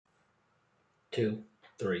Two,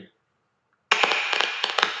 three.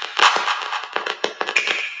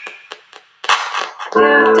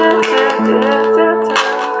 My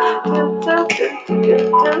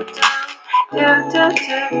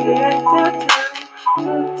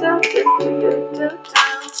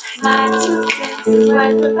 2 cents is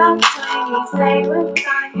worth about 20. Say what's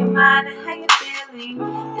on your mind and how you feeling.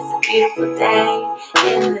 It's a beautiful day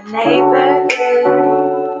in the neighborhood.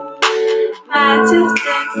 My 2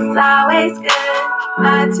 cents is always good.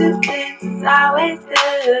 My 2 cents is always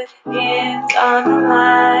good. Hands on the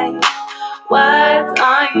line. What's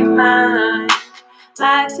on your mind?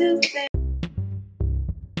 My 2 cents.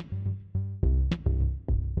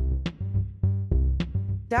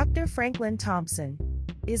 Dr. Franklin Thompson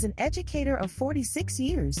is an educator of 46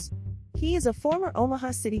 years. He is a former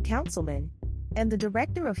Omaha City Councilman and the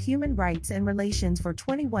Director of Human Rights and Relations for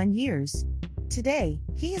 21 years. Today,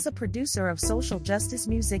 he is a producer of social justice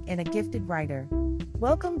music and a gifted writer.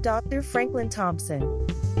 Welcome, Dr. Franklin Thompson.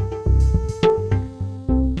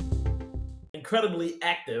 Incredibly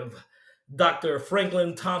active Dr.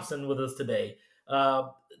 Franklin Thompson with us today.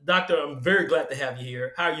 Doctor, I'm very glad to have you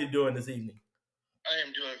here. How are you doing this evening? I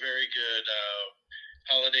am doing very good.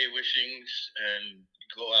 Holiday wishings and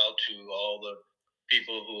go out to all the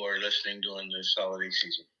people who are listening during this holiday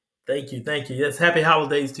season. Thank you. Thank you. Yes, happy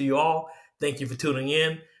holidays to you all. Thank you for tuning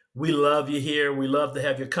in. We love you here. We love to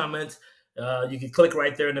have your comments. You can click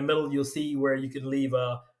right there in the middle. You'll see where you can leave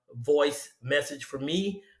a voice message for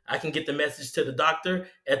me. I can get the message to the doctor.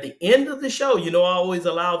 At the end of the show, I always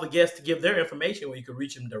allow the guests to give their information where you can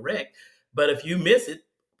reach them direct. But if you miss it,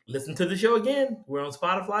 listen to the show again. We're on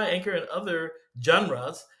Spotify, Anchor, and other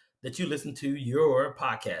genres that you listen to your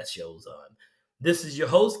podcast shows on. This is your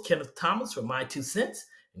host, Kenneth Thomas from My Two Cents.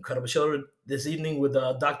 Incredible show this evening with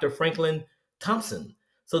Dr. Franklin Thompson.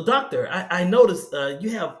 So, Doctor, I noticed you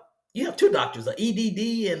have two doctors, an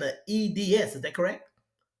EDD and an EDS. Is that correct?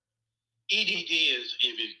 EDD is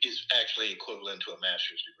actually equivalent to a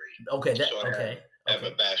master's degree. Okay. I have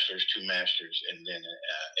a bachelor's, two masters, and then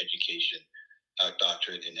education. A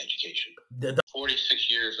doctorate in education. 46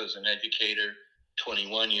 years as an educator,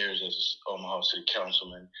 21 years as Omaha City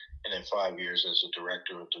Councilman, and then 5 years as a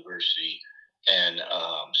director of diversity and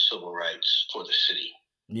civil rights for the city.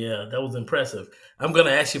 Yeah, that was impressive. I'm going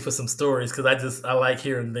to ask you for some stories because I like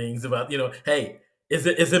hearing things about, hey,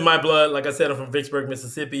 it's in my blood. Like I said, I'm from Vicksburg,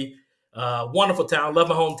 Mississippi. Wonderful town. Love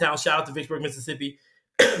my hometown. Shout out to Vicksburg, Mississippi.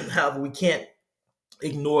 However, we can't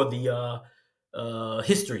ignore the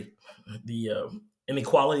history, the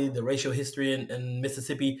inequality, the racial history in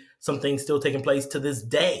Mississippi. Some things still taking place to this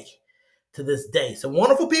day. So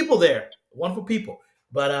wonderful people there, wonderful people.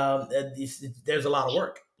 But there's a lot of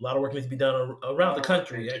work. A lot of work needs to be done around the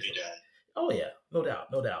country. Oh yeah, no doubt.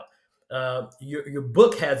 Your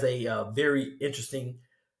book has a very interesting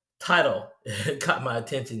title. It caught my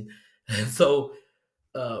attention. And so,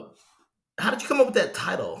 how did you come up with that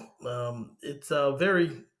title? It's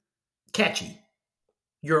very catchy.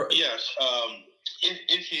 Yes.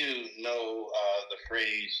 If you know the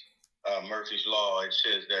phrase Murphy's Law, it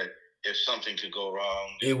says that if something could go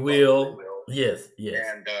wrong, it will. Yes.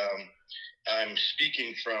 And I'm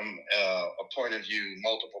speaking from a point of view,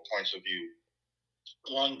 multiple points of view.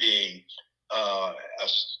 One being a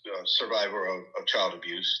survivor of child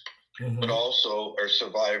abuse, but also a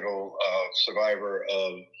survivor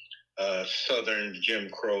of Southern Jim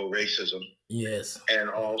Crow racism. Yes. And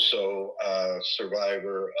also a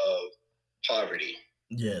survivor of poverty.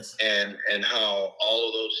 Yes. And how all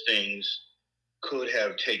of those things could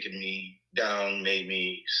have taken me down, made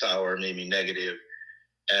me sour, made me negative.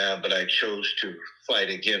 But I chose to fight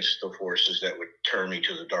against the forces that would turn me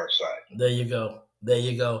to the dark side. There you go.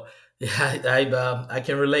 Yeah, I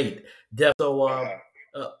can relate. So,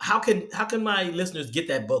 how can my listeners get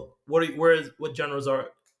that book? What genres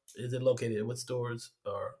is it located? What stores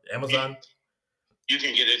or Amazon? You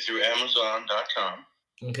can get it through Amazon.com.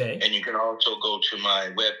 Okay. And you can also go to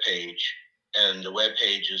my webpage, and the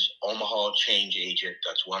webpage is Omaha Change Agent.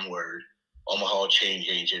 That's one word.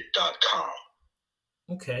 OmahaChangeAgent.com.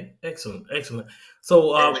 Okay, excellent.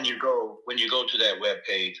 So when you go to that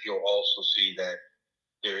webpage, you'll also see that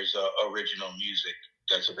there's original music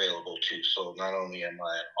that's available too. So not only am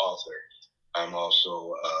I an author, I'm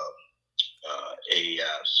also a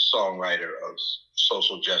songwriter of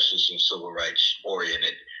social justice and civil rights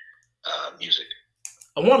oriented music.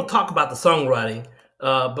 I want to talk about the songwriting,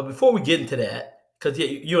 but before we get into that, because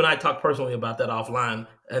you and I talked personally about that offline,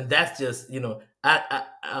 and that's just the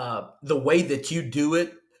way that you do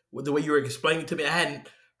it, the way you were explaining to me, I hadn't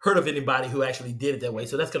heard of anybody who actually did it that way.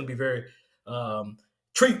 So that's going to be very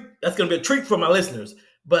treat. That's going to be a treat for my listeners.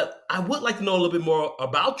 But I would like to know a little bit more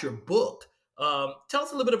about your book. Tell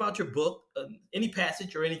us a little bit about your book, any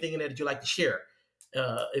passage or anything in there that you'd like to share,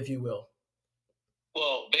 if you will.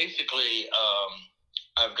 Well, basically,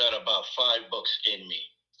 I've got about 5 books in me,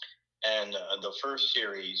 and the first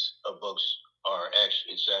series of books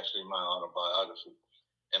it's actually my autobiography,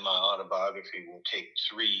 and my autobiography will take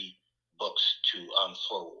 3 books to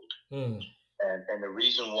unfold. And the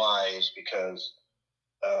reason why is because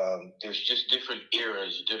there's just different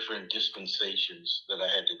eras, different dispensations that I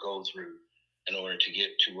had to go through in order to get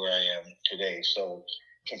to where I am today. So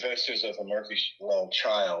Confessors of a Murphy Law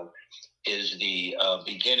Child is the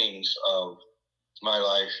beginnings of my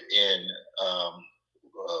life in the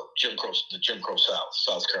Jim Crow South,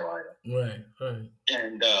 South Carolina. Right.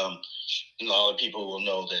 And a lot of people will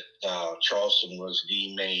know that Charleston was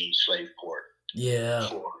the main slave port. Yeah.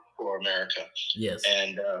 For America. Yes.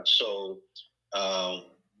 And so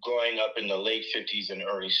growing up in the late 50s and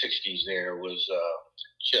early 60s there was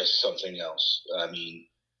just something else. I mean,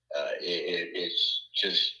 it's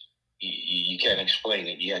just, you can't explain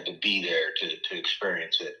it. You had to be there to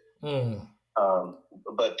experience it.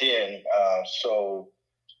 But then,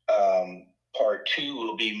 part 2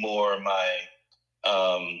 will be more my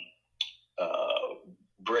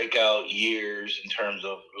breakout years in terms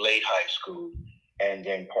of late high school. And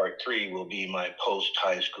then part 3 will be my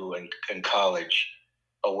post-high school and college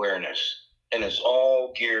awareness. And it's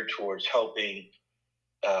all geared towards helping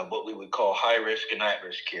what we would call high-risk and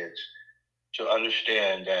at-risk kids to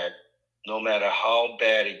understand that no matter how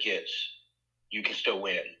bad it gets, you can still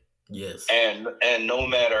win. Yes. And no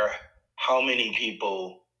matter how many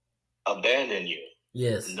people abandon you,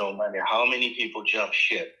 yes, no matter how many people jump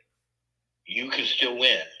ship, you can still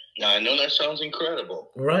win. Now, I know that sounds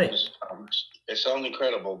incredible. Right. It sounds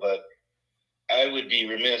incredible, but I would be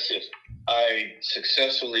remiss if I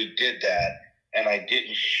successfully did that and I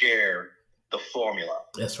didn't share the formula.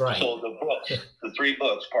 That's right. So the books, the 3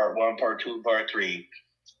 books, part 1, part 2, part 3,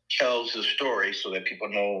 tells the story so that people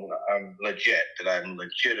know I'm legit, that I'm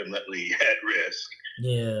legitimately at risk.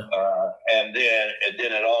 Yeah. And then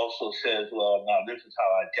it also says, well, now this is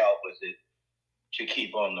how I dealt with it to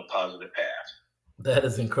keep on the positive path. That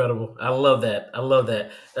is incredible. I love that. I love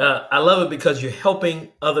it because you're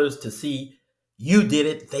helping others to see you did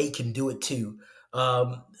it, they can do it too.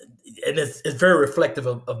 And it's very reflective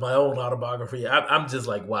of my own autobiography. I'm just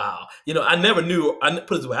like, wow. I never knew, put it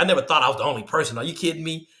this way, I never thought I was the only person. Are you kidding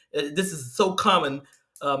me? This is so common.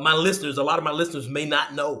 A lot of my listeners may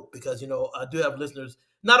not know because, I do have listeners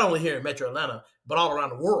not only here in Metro Atlanta, but all around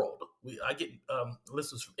the world. I get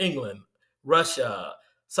listeners from England, Russia,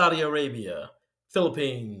 Saudi Arabia,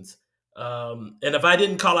 Philippines. And if I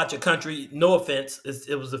didn't call out your country, no offense,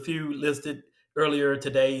 it was a few listed earlier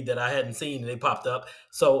today that I hadn't seen and they popped up.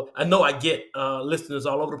 So I know I get listeners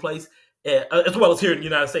all over the place, as well as here in the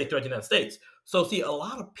United States, throughout the United States. So see, a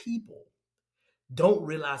lot of people don't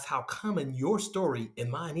realize how common your story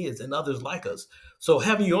and mine is and others like us. So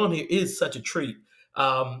having you on here is such a treat.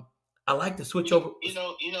 I like to switch over.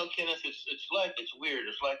 Kenneth, it's weird.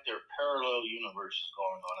 It's like there are parallel universes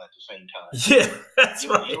going on at the same time. Yeah, that's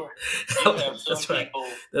right. You have some people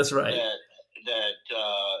that's right. that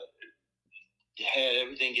had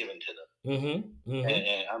everything given to them. Mm-hmm.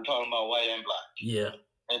 And I'm talking about white and black. Yeah.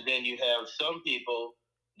 And then you have some people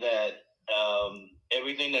that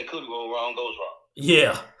everything that could go wrong goes wrong.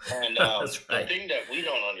 Yeah. And that's right. The thing that we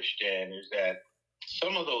don't understand is that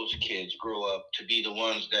some of those kids grow up to be the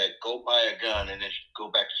ones that go buy a gun and then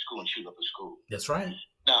go back to school and shoot up a school. That's right.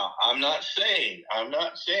 Now, I'm not saying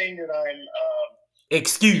that I'm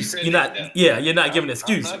excuse. You're not giving an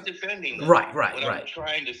excuse. I'm not defending them. Right. What I'm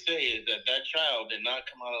trying to say is that child did not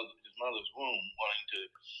come out of his mother's womb wanting to,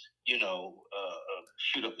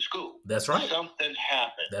 shoot up a school. That's right. Something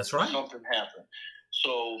happened. That's right. Something happened.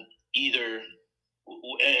 So either,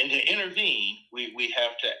 and to intervene, we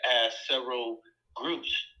have to ask several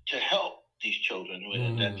groups to help these children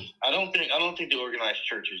with that. I don't think the organized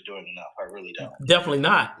church is doing enough. I really don't. Definitely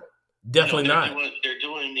not. Definitely not. They're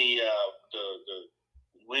doing the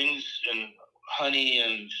wings and honey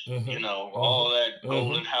and all that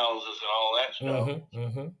golden houses and all that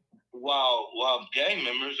stuff. While gang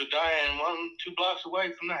members are dying 1-2 blocks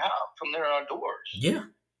away from their house, from their doors. Yeah.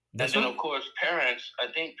 And then, of course, I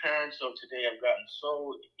think parents of today have gotten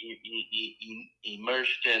so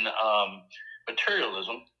immersed in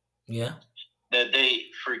materialism that they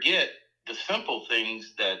forget the simple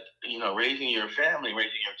things that, raising your family,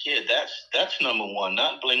 raising your kid, that's number one,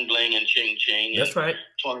 not bling bling and ching ching. That's right.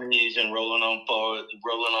 20s and rolling on 20s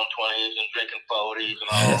and drinking 40s and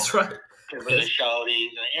all. That's right. The shouties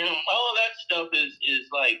and all of that stuff is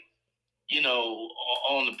like,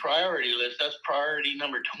 on the priority list, that's priority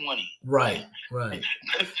number 20. Right.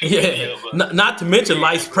 Yeah. Not to mention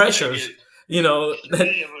life's pressures. Many of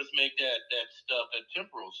us make that stuff, that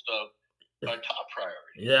temporal stuff, our top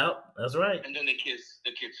priority. Yeah, that's right. And then the kids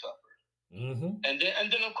suffer. Mm-hmm. And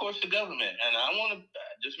then of course the government. And I want to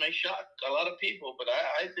this may shock a lot of people, but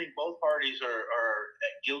I think both parties are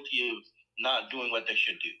guilty of not doing what they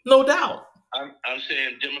should do. No doubt. I'm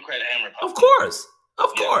saying Democrat and Republican.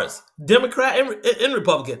 Of course, Democrat and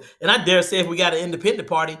Republican. And I dare say, if we got an independent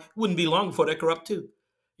party, it wouldn't be long before they're corrupt too.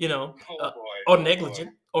 Or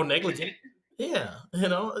negligent. Yeah,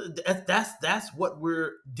 that's what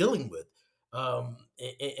we're dealing with. And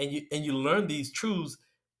you learn these truths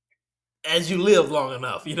as you live long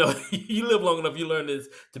enough. You live long enough, you learn this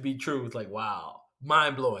to be true. It's like, wow,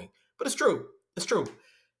 mind blowing, but it's true. It's true.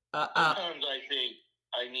 Sometimes I think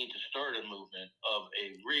I need to start a movement of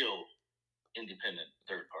a real independent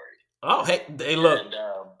third party. Oh, hey, look. And,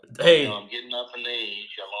 hey, I'm getting up in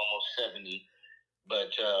age. I'm almost 70,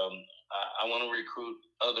 but I want to recruit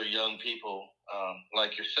other young people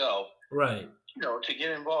like yourself, right? To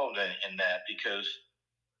get involved in that, because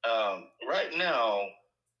right now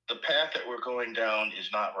the path that we're going down is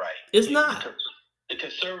not right. It's not. The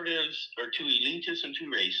conservatives are too elitist and too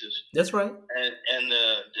racist. That's right. And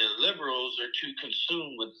the liberals are too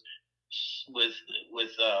consumed with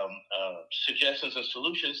suggestions and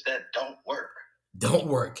solutions that don't work.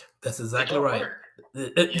 That's exactly right.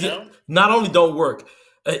 Not only don't work,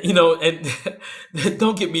 and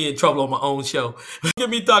don't get me in trouble on my own show. Get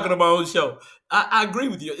me talking on my own show. I agree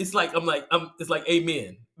with you. It's like it's like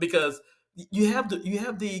amen, because you have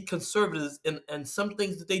the conservatives and some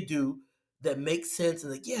things that they do that make sense,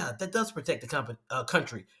 and that does protect the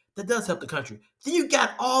country. That does help the country. Then you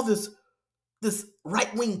got all this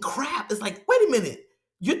right-wing crap. It's like, wait a minute,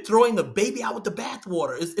 you're throwing the baby out with the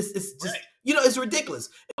bathwater. It's just right. It's ridiculous.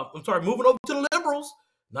 I'm sorry, moving over to the liberals,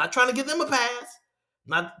 not trying to give them a pass,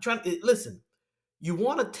 not trying to listen. You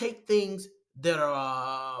want to take things that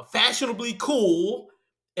are fashionably cool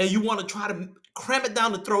and you want to try to cram it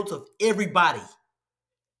down the throats of everybody.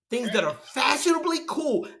 Things that are fashionably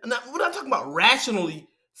cool. And we're not talking about rationally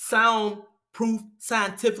sound-proof,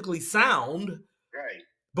 scientifically sound. Right.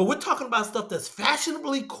 But we're talking about stuff that's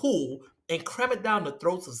fashionably cool and cram it down the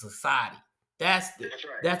throats of society. That's the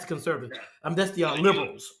conservatives. Yeah. That's the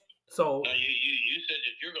liberals. So you said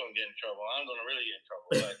that you're going to get in trouble. I'm going to really get in trouble.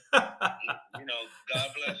 But God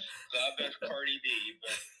bless Cardi B.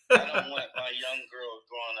 But I don't want my young girls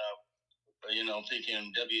growing up,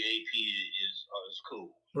 thinking WAP is cool,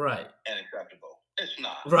 right, and acceptable. It's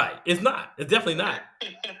not. Right. It's not. It's definitely not.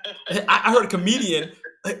 I heard a comedian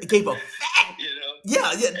gave a fact.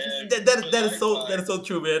 Yeah. That is so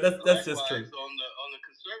true, man. That's just true. On the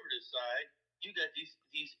conservative side, you got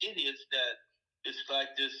these idiots that it's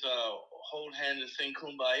like this hold hand and sing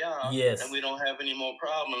kumbaya. Yes. And we don't have any more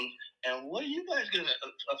problems. And what are you guys getting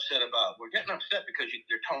upset about? We're getting upset because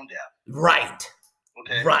you're tone deaf. Right.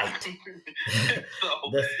 Okay. Right.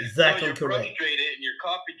 That's exactly you're correct. Frustrated, and you're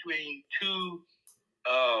caught between two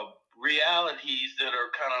realities that are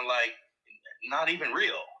kind of like not even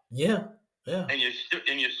real. Yeah. And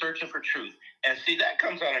you're searching for truth. And see, that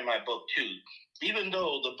comes out in my book too. Even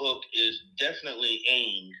though the book is definitely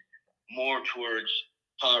aimed more towards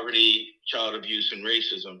poverty, child abuse, and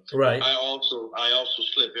racism. Right. I also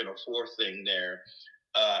slip in a fourth thing there,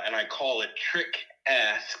 and I call it trick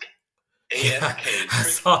ask. ASK, I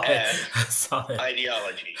saw that.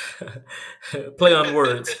 Ideology. Play on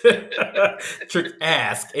words. Trick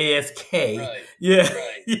ask, ASK. Right. Yeah.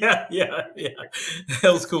 Right. Yeah.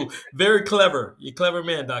 That was cool. Very clever. You're a clever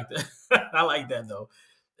man, Doctor. I like that though.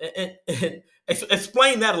 And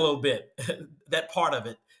explain that a little bit. That part of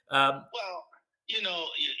it. Well,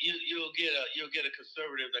 you'll get a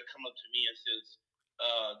conservative that come up to me and says,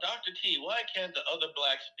 Dr. T, why can't the other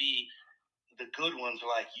blacks be the good ones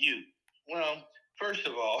like you? Well, first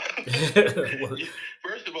of all, you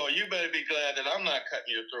better be glad that I'm not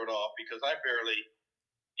cutting your throat off, because I barely,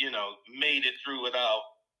 made it through without,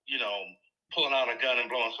 pulling out a gun and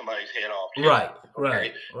blowing somebody's head off.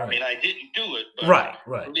 Right. I mean, I didn't do it, but right.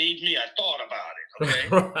 believe me, I thought about it. Okay.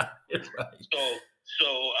 Right. So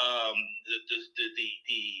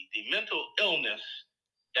the mental illness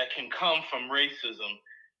that can come from racism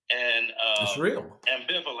and it's real.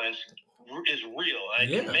 Ambivalence is real. It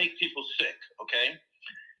can make people sick, okay?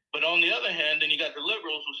 But on the other hand, then you got the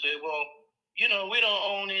liberals who say, well, we don't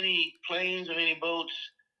own any planes and any boats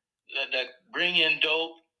that bring in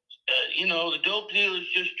dope. The dope dealer is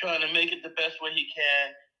just trying to make it the best way he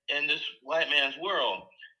can in this white man's world.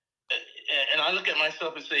 and I look at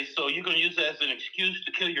myself and say, so you're going to use that as an excuse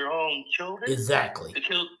to kill your own children? Exactly.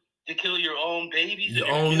 To kill your own babies, your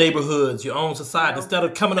own neighborhoods, your own society, instead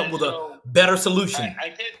of coming up with a better solution. I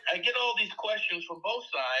get all these questions from both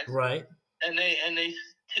sides, right? And they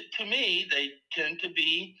to me they tend to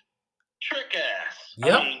be trick ass.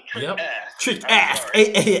 Yep. Trick ass.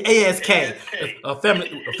 ASK. A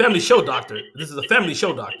family show doctor. This is a family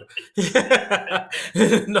show doctor.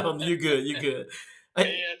 No, you're good. You're good. ASK.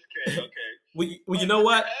 Okay. Well, you know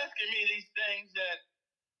what? You're asking me these things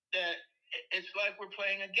that it's like we're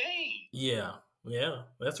playing a game. Yeah,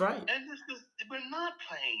 that's right. And we're not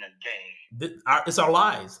playing a game. It's our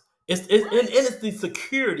lives. It's the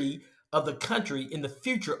security of the country in the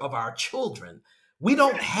future of our children. We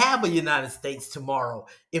don't have a United States tomorrow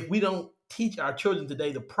if we don't teach our children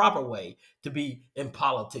today the proper way to be in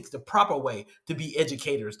politics, the proper way to be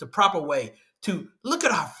educators, the proper way to look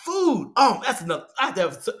at our food. Oh, that's another.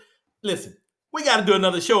 Listen, we got to do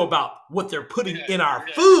another show about what they're putting in our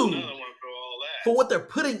food. For what they're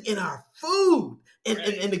putting in our food,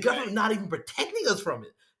 and the government not even protecting us from it.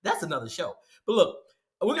 That's another show. But look,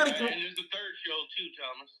 we're gonna. And there's a third show too,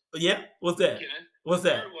 Thomas. Yeah, what's that? What's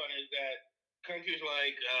that? The third one is that countries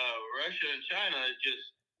like Russia and China are just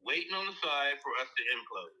waiting on the side for us to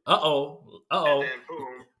implode. And then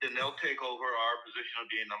boom, then they'll take over our position of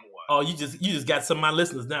being number one. Oh, you just got some of my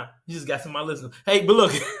listeners now. You just got some of my listeners. Hey, but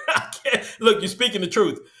look, look, you're speaking the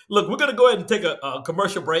truth. Look, we're gonna go ahead and take a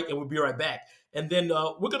commercial break, and we'll be right back. And then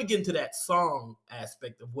we're going to get into that song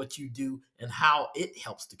aspect of what you do and how it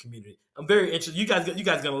helps the community. I'm very interested. You guys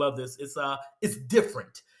going to love this. It's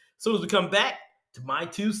different. As soon as we come back to my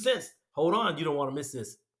 2 cents. Hold on. You don't want to miss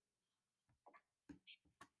this.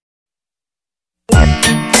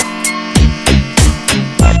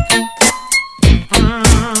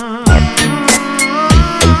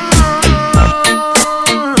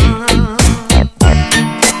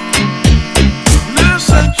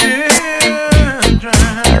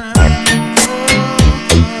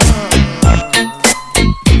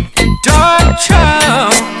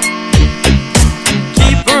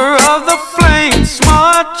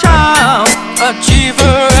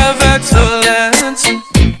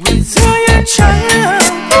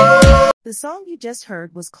 The song you just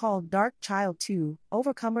heard was called Dark Child 2,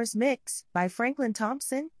 Overcomers Mix by Franklin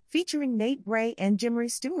Thompson, featuring Nate Bray and Jimmy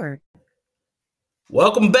Stewart.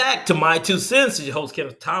 Welcome back to My 2 Cents. It's your host,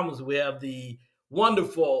 Kenneth Thomas. We have the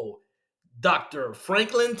wonderful Dr.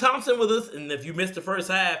 Franklin Thompson with us. And if you missed the first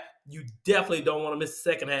half, you definitely don't want to miss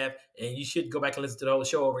the second half. And you should go back and listen to the whole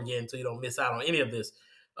show over again so you don't miss out on any of this.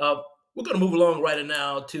 We're going to move along right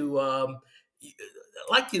now to, I'd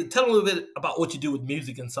like you to tell a little bit about what you do with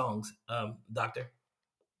music and songs, Doctor.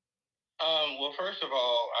 Well, first of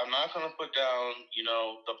all, I'm not going to put down,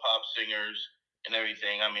 the pop singers and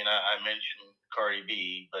everything. I mean, I mentioned Cardi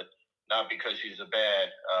B, but not because she's a bad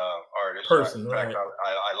artist. Person, in fact,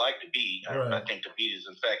 I like the beat. Right. I think the beat is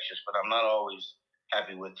infectious, but I'm not always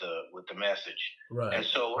happy with the message. Right. And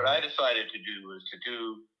so what I decided to do is to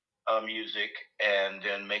do music and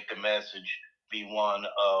then make the message be one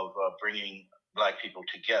of bringing Black people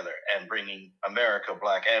together and bringing America,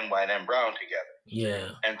 Black and white and brown together.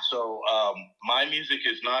 Yeah. And so my music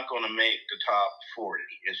is not going to make the top 40.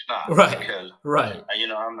 It's not. Right. Because, right.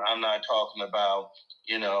 I'm not talking about,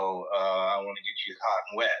 I want to get you hot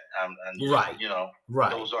and wet. Right.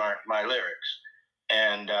 Right. Those aren't my lyrics.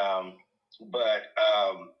 And, but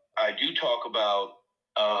I do talk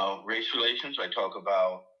about race relations. I talk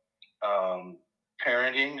about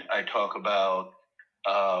parenting. I talk about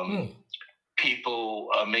people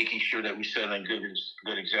making sure that we set a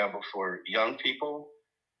good example for young people.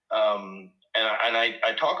 And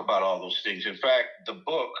I talk about all those things. In fact, the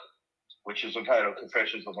book, which is entitled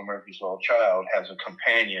Confessions of a Murphy's-Law Child, has a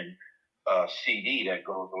companion CD that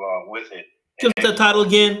goes along with it. Give us that title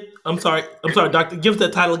again. I'm sorry, Doctor. Give us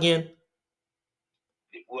that title again.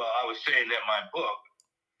 Well, I was saying that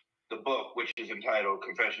the book, which is entitled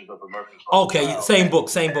Confessions of a Murphy's-Law Okay, Child, same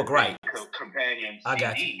book, right. Companion CD. I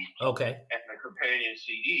got you. Okay. And the companion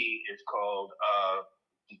CD is called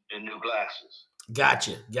The New Glasses.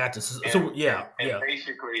 Gotcha. So yeah.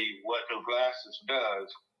 Basically what New Glasses does,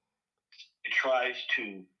 it tries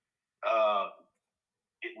to,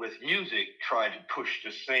 with music, try to push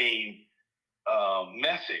the same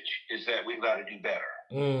message, is that we've got to do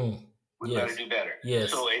better. We've got to do better.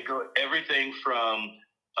 Yes. So it goes everything from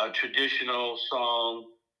a traditional song,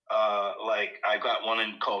 like I got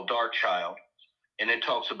one called Dark Child, and it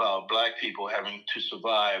talks about Black people having to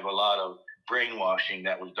survive a lot of brainwashing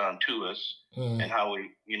that was done to us, and how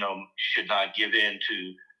we, should not give in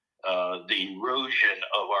to the erosion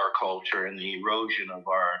of our culture and the erosion of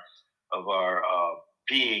our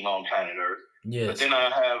being on planet Earth. Yes. But then I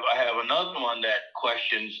have another one that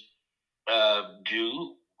questions: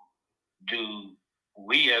 Do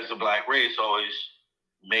we as the Black race always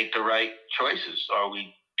make the right choices? Are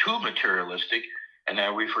we too materialistic, and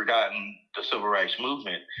have we forgotten the civil rights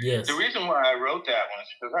movement? Yes. The reason why I wrote that one is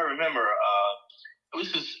because I remember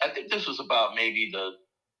I think this was about maybe the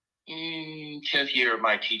 10th year of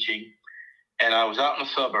my teaching, and I was out in the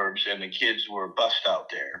suburbs, and the kids were bussed out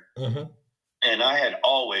there. Mm-hmm. And I had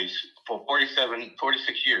always, for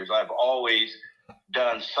 46 years, I've always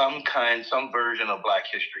done some version of Black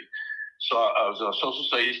history. So I was a social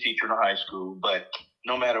studies teacher in high school, but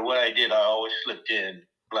no matter what I did, I always slipped in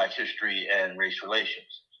Black history and race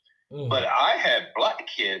relations. Mm. But I had Black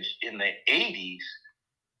kids in the 80s.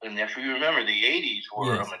 And if you remember, the 80s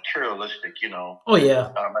were a materialistic, Oh,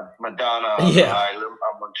 yeah. Madonna, yeah. I'm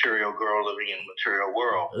a material girl living in a material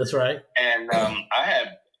world. That's right. And I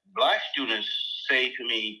had Black students say to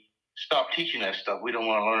me, stop teaching that stuff. We don't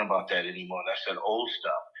want to learn about that anymore. That's that old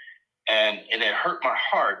stuff. And it hurt my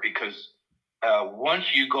heart because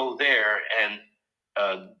once you go there and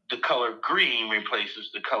the color green replaces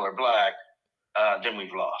the color black, then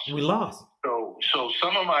we've lost. We lost. So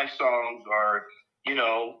some of my songs are,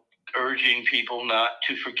 urging people not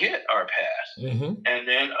to forget our past. Mm-hmm. And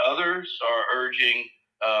then others are urging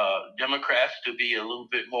Democrats to be a little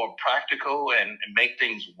bit more practical and make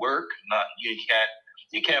things work. You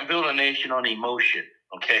can't build a nation on emotion,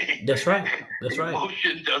 okay? That's right. That's right.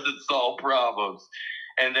 Emotion doesn't solve problems.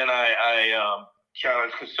 And then I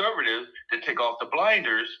challenge conservatives to take off the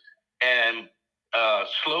blinders and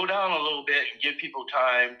slow down a little bit and give people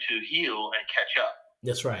time to heal and catch up.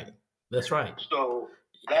 That's right. That's right. So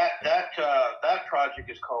that project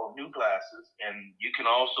is called New Glasses, and you can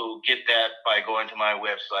also get that by going to my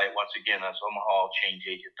website. Once again, that's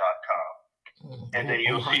omahachangeagent.com. And then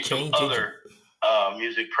you'll see some other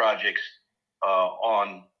music projects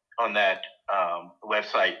on that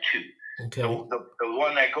website too. Okay. The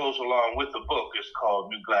one that goes along with the book is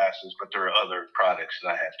called New Glasses, but there are other products that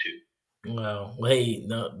I have too. Well, hey,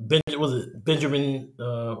 was it Benjamin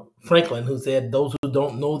Franklin who said, "Those who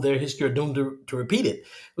don't know their history are doomed to repeat it,"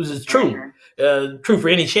 which is true. Mm-hmm. True for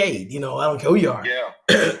any shade. I don't care who you are. Yeah.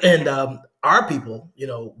 And our people,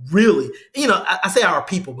 really, I say our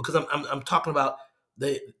people because I'm talking about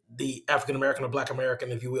the African American or Black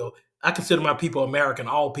American, if you will. I consider my people American,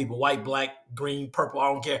 all people, white, black, green, purple.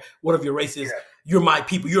 I don't care whatever your race is. Yeah. You're my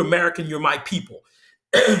people. You're American. You're my people.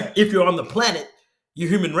 If you're on the planet, your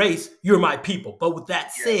human race, you're my people. But with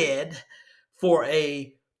that said, for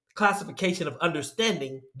a classification of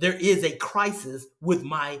understanding, there is a crisis with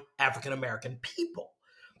my African American people.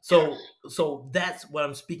 So that's what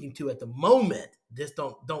I'm speaking to at the moment. Just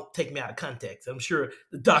don't take me out of context. I'm sure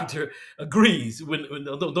the doctor agrees.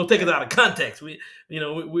 Don't take us out of context. We're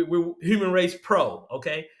human race pro,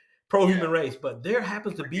 okay? Pro human race. But there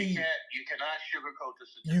happens to be. You cannot sugarcoat the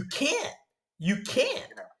statistics. You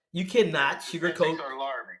can't. You cannot sugarcoat. Are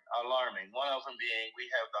alarming. One of them being we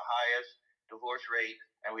have the highest divorce rate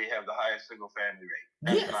and we have the highest single family rate.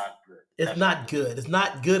 That's not good. It's not good. It's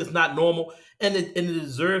not good. It's not normal, and it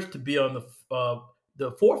deserves to be on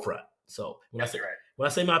the forefront. So when I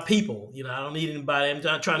say my people, I don't need anybody. I'm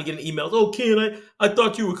not trying to get an email. Oh, Ken, I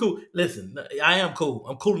thought you were cool. Listen, I am cool.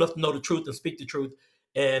 I'm cool enough to know the truth and speak the truth,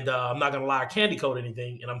 and I'm not going to lie or candy coat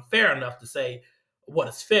anything. And I'm fair enough to say what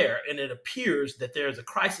is fair. And it appears that there's a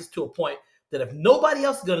crisis to a point that if nobody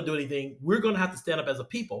else is going to do anything, we're going to have to stand up as a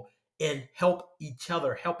people and help each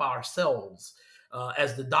other, help ourselves,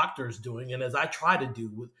 as the doctor's doing, and as I try to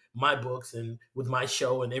do with my books and with my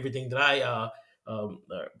show and everything that I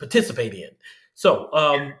participate in. So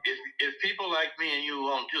if people like me and you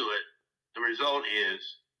won't do it, the result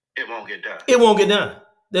is it won't get done. It won't get done.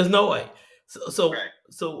 There's no way. So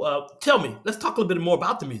tell me, let's talk a little bit more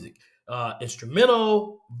about the music.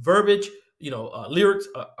 Instrumental, verbiage, lyrics.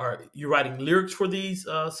 Are you writing lyrics for these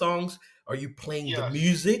songs? Are you playing the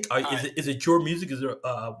music? Is it your music? Is there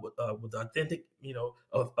with authentic?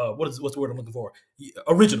 What's the word I'm looking for?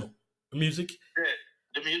 Original music.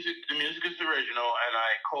 The music is original, and I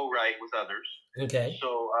co-write with others. Okay.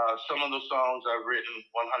 So some of the songs I've written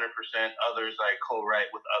 100%. Others I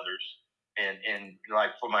co-write with others. And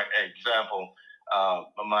like for my example,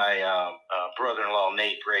 my brother-in-law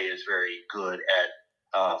Nate Gray is very good at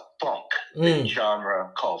funk, the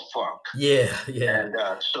genre called funk. Yeah. And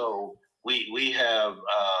so we have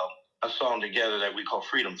a song together that we call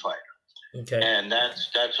Freedom Fighter. Okay. And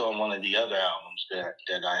that's on one of the other albums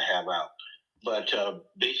that I have out. But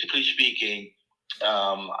basically speaking,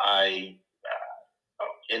 I,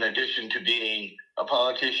 in addition to being a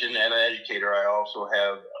politician and an educator, I also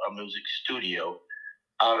have a music studio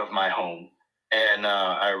out of my home. And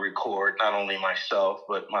I record not only myself,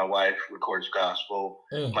 but my wife records gospel.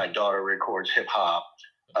 My daughter records hip hop.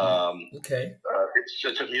 Okay.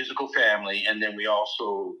 It's a musical family. And then we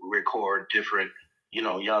also record different,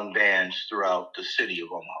 young bands throughout the city of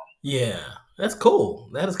Omaha. Yeah, that's cool.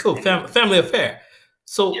 That is cool. Family affair.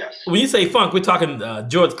 So Yes. when you say funk, we're talking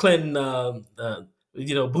George Clinton,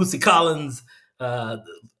 Bootsy Collins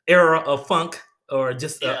era of funk, or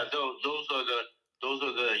just those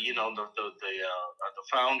are the the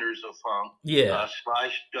founders of funk. Yeah.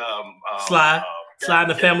 Sly and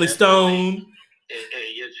the Family Stone.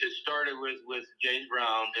 It started with James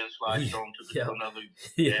Brown, then Sly Stone took it to another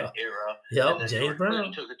era. Yep, and then James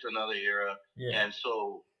Brown took it to another era. Yeah. And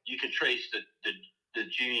so you can trace the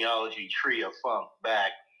genealogy tree of funk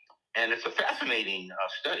back, and it's a fascinating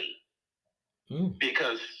study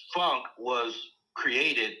because funk was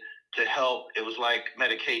created to help. It was like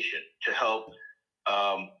medication to help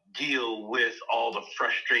deal with all the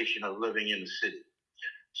frustration of living in the city.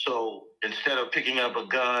 So instead of picking up a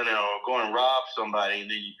gun or going rob somebody,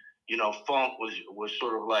 funk was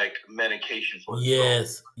sort of like medication for the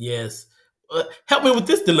soul. Yes. Help me with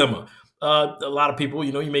this dilemma. A lot of people,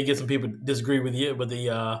 you may get some people disagree with you, but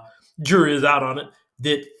the jury is out on it.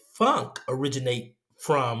 Did funk originate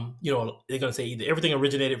from, they're going to say either everything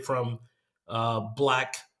originated from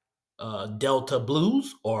black Delta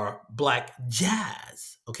blues or black jazz?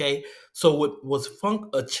 Okay, so was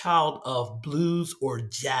funk a child of blues or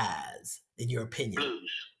jazz, in your opinion?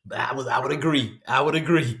 Blues. I would agree.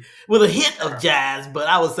 With a hint of jazz, but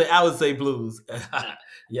I would say blues.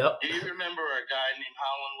 Yep. Do you remember a guy named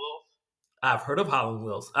Howlin' Wolf? I've heard of Howlin'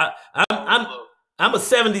 Wolf. I'm a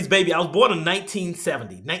 70s baby. I was born in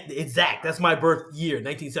 1970. Exact. That's my birth year,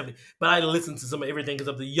 1970. But I listened to some of everything because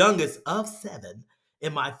I'm the youngest of 7.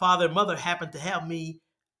 And my father and mother happened to have me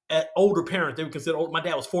at older parents. They would consider old. My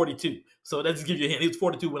dad was 42. So that just gives you a hint. He was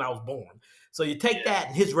 42 when I was born. So you take that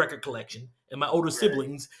and his record collection and my older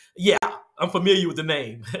siblings. Yeah, I'm familiar with the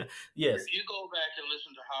name. Yes. If you go back and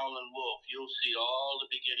listen to Howlin' Wolf, you'll see all the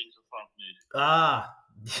beginnings of funk music. Ah.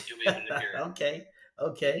 You'll be able to hear it.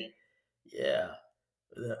 Okay. Yeah.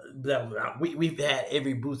 We've had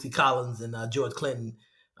every Bootsy Collins and George Clinton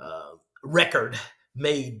record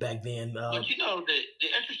made back then. But the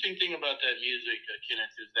interesting thing about that music,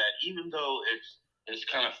 Kenneth, is that even though it's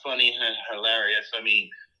kind of funny and hilarious, I mean,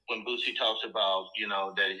 when Bootsy talks about,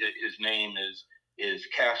 that his name is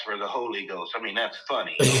Casper the Holy Ghost, I mean, that's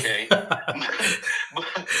funny, okay?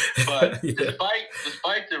 but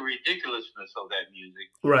despite the ridiculousness of that music,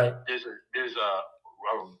 right? There's a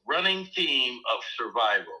running theme of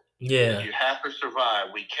survival. Yeah. You have to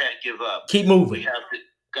survive. We can't give up. Keep moving. We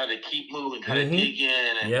got to keep moving, kind of dig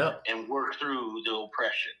in and work through the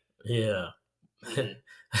oppression. Yeah.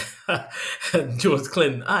 George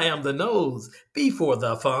Clinton, I am the nose before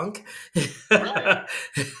the funk. Right.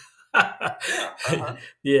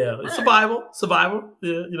 Yeah. Right. Survival.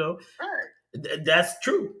 Yeah, Right. That's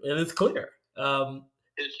true, and it's clear.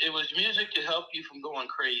 It was music to help you from going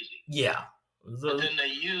crazy. Yeah. But then they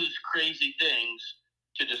used crazy things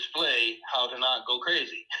to display how to not go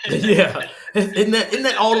crazy. Yeah. Isn't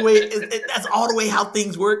that all the way? That's all the way how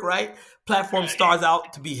things work, right? Platform starts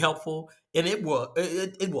out to be helpful, and it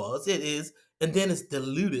is, and then it's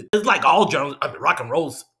diluted. It's like all genres. I mean, rock and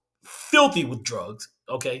roll's filthy with drugs.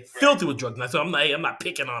 Okay, filthy with drugs. Now, so I'm not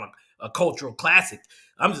picking on a cultural classic.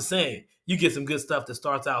 I'm just saying you get some good stuff that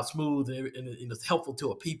starts out smooth and it's helpful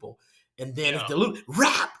to a people, and then it's diluted.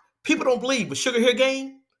 Rap, people don't believe, but Sugar Hill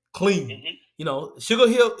Gang, clean.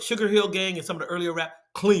 Sugar Hill Gang and some of the earlier rap,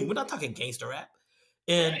 clean. We're not talking gangster rap.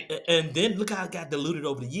 And then look how it got diluted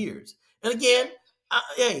over the years. And again,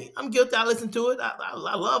 I'm guilty. I listen to it. I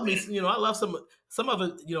love me. I love some of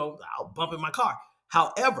it. I'll bump in my car.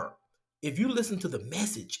 However, if you listen to the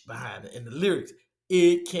message behind it and the lyrics,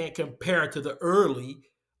 it can't compare to the early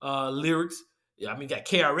lyrics. I mean, you got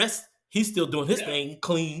KRS. He's still doing his thing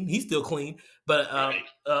clean. He's still clean. But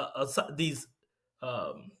these.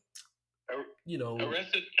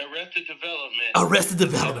 Arrested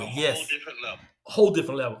Development, yes. Whole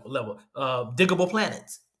different level. Diggable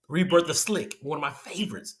Planets, Rebirth of Slick, one of my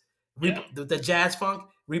favorites. The jazz funk,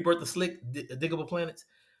 Rebirth of Slick, Diggable Planets.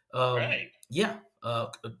 Yeah.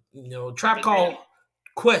 Tribe Called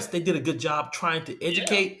Quest, they did a good job trying to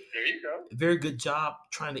educate. There you go. Very good job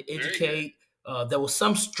trying to educate. There was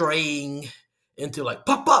some straying into like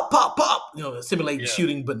pop, pop, pop, pop, simulating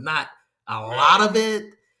shooting, but not a lot of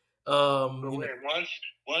it.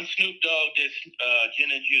 Once Snoop Dogg did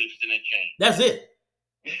Gin and Juice, then it changed. That's it.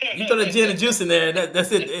 You throw that gin and juice in there, and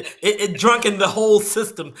that's it. It drunken the whole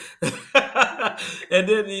system. And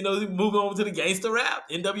then, moving over to the gangster rap,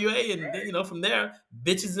 NWA, and then, from there,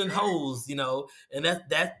 bitches and hoes, and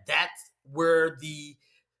that's where the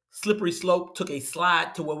slippery slope took a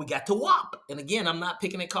slide to where we got to WAP. And again, I'm not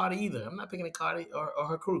picking at Cardi either. I'm not picking at Cardi or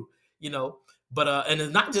her crew, But and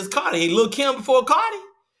it's not just Cardi. Lil Kim before Cardi.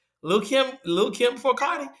 Lil Kim before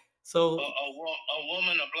Cardi. So a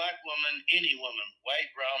woman, a black woman, any woman,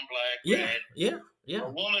 white, brown, black, yeah, red. Yeah.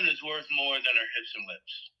 A woman is worth more than her hips and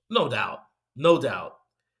lips. No doubt.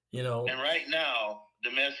 And right now,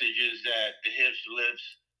 the message is that the hips, lips,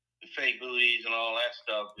 the fake booties, and all that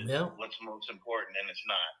stuff is what's most important, and it's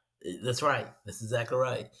not. That's right. That's exactly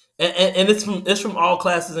right. And it's from all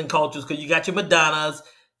classes and cultures, because you got your Madonnas,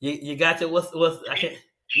 you got your what's I can't.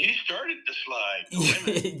 She started the slide.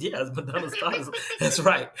 Yes, Madonna started. That's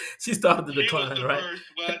right. She started the decline, was the right? First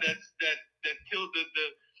one that tilted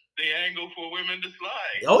the angle for women to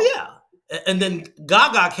slide. Oh yeah, and then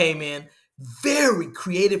Gaga came in, very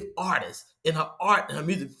creative artist in her art and her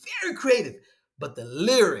music, very creative. But the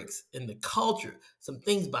lyrics and the culture, some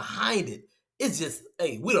things behind it, it's just,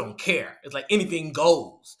 hey, we don't care. It's like anything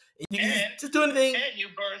goes. You can just do anything. And you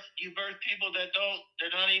birth people they're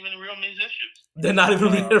not even real musicians. They're not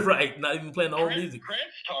even right. Not even playing their own music.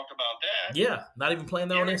 Prince talked about that. Yeah, not even playing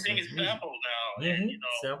their own instruments. Everything is sampled now. Mm-hmm. And,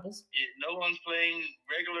 samples. No one's playing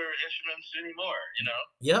regular instruments anymore,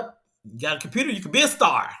 Yep. You got a computer, you can be a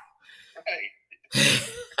star.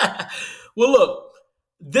 Right. Well, look,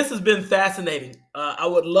 this has been fascinating. I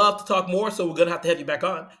would love to talk more, so we're going to have to have you back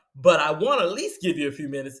on. But I want to at least give you a few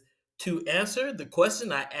minutes to answer the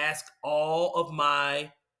question I ask all of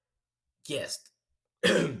my guests.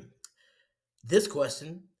 This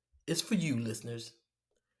question is for you, listeners.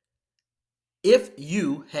 If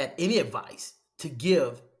you had any advice to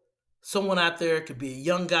give someone out there, it could be a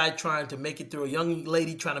young guy trying to make it through, a young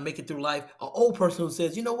lady trying to make it through life, an old person who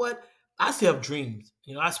says, you know what, I still have dreams.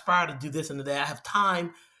 I aspire to do this and that. I have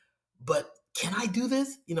time, but can I do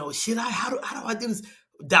this? Should I? How do I do this?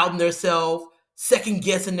 Doubting themselves, second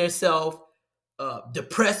guessing themselves,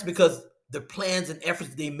 depressed because the plans and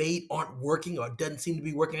efforts they made aren't working or doesn't seem to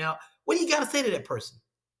be working out. What do you got to say to that person?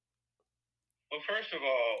 Well, first of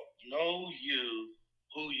all, know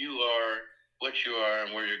who you are, what you are,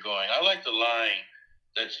 and where you're going. I like the line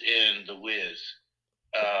that's in The Wiz,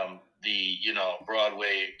 the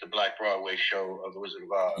Black Broadway show of The Wizard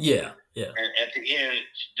of Oz. Yeah. And at the end,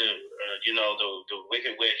 the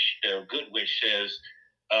wicked witch, the good witch says,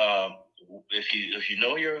 if you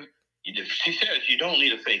know she says you don't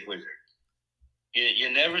need a fake wizard. You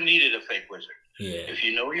never needed a fake wizard. Yeah. If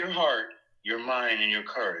you know your heart, your mind, and your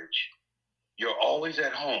courage, you're always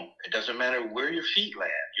at home. It doesn't matter where your feet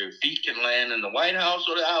land. Your feet can land in the White House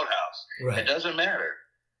or the outhouse. Right. It doesn't matter.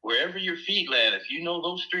 Wherever your feet land, if you know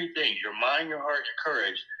those three things, your mind, your heart, your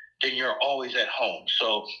courage, then you're always at home.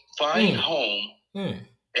 So find home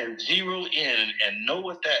and zero in and know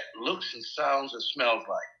what that looks and sounds and smells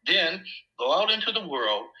like. Then go out into the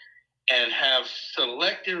world and have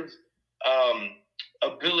selective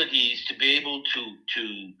abilities to be able to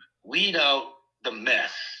weed out the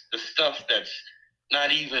mess, the stuff that's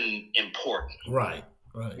not even important. Right.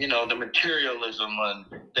 The materialism and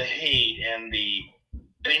the hate and the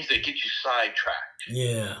things that get you sidetracked.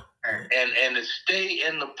 Yeah. And to stay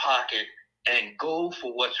in the pocket and go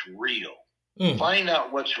for what's real. Find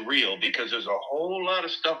out what's real, because there's a whole lot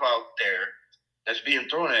of stuff out there that's being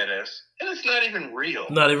thrown at us, and it's not even real.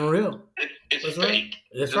 Not even real. It's that's fake. Right.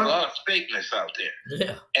 There's a lot of fakeness out there.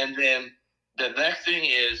 Yeah. And then the next thing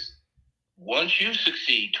is, once you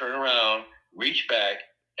succeed, turn around, reach back,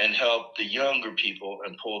 and help the younger people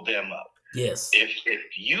and pull them up. Yes. If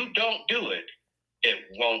you don't do it, it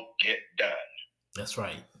won't get done. That's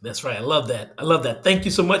right. I love that. Thank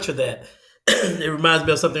you so much for that. It reminds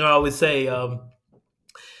me of something I always say.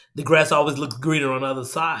 The grass always looks greener on the other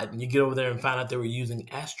side. And you get over there and find out they were using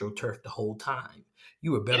AstroTurf the whole time.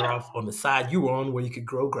 You were better off on the side you were on where you could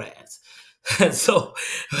grow grass. And so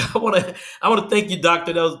I want to thank you,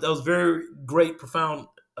 Doctor. That was very great, profound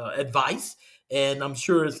advice. And I'm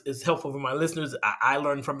sure it's helpful for my listeners. I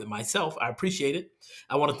learned from it myself. I appreciate it.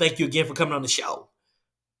 I want to thank you again for coming on the show.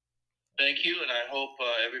 Thank you, and I hope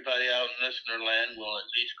everybody out in listener land will at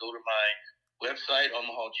least go to my website,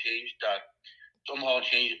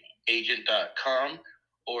 omahachangeagent.com,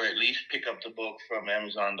 or at least pick up the book from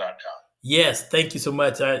amazon.com. Yes, thank you so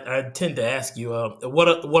much. I tend to ask you,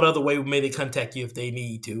 what other way may they contact you if they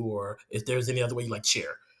need to, or if there's any other way you'd like to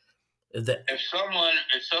share? If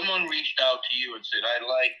someone reached out to you and said, I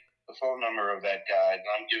like the phone number of that guy, and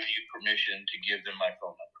I'm giving you permission to give them my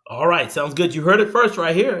phone number. All right, sounds good. You heard it first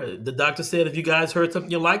right here. The doctor said if you guys heard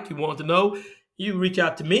something you liked, you want to know, you reach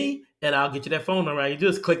out to me and I'll get you that phone number. You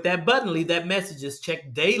just click that button, leave that message, just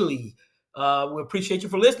check daily. We appreciate you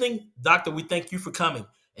for listening. Doctor, we thank you for coming.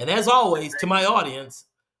 And as always, to my audience,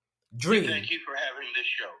 dream. Thank you for having this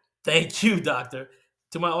show. Thank you, doctor.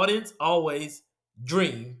 To my audience, always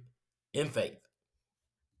dream in faith.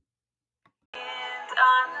 And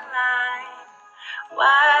on the line,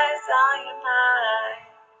 what's on your mind?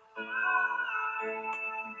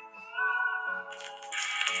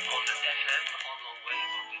 On the FM, online.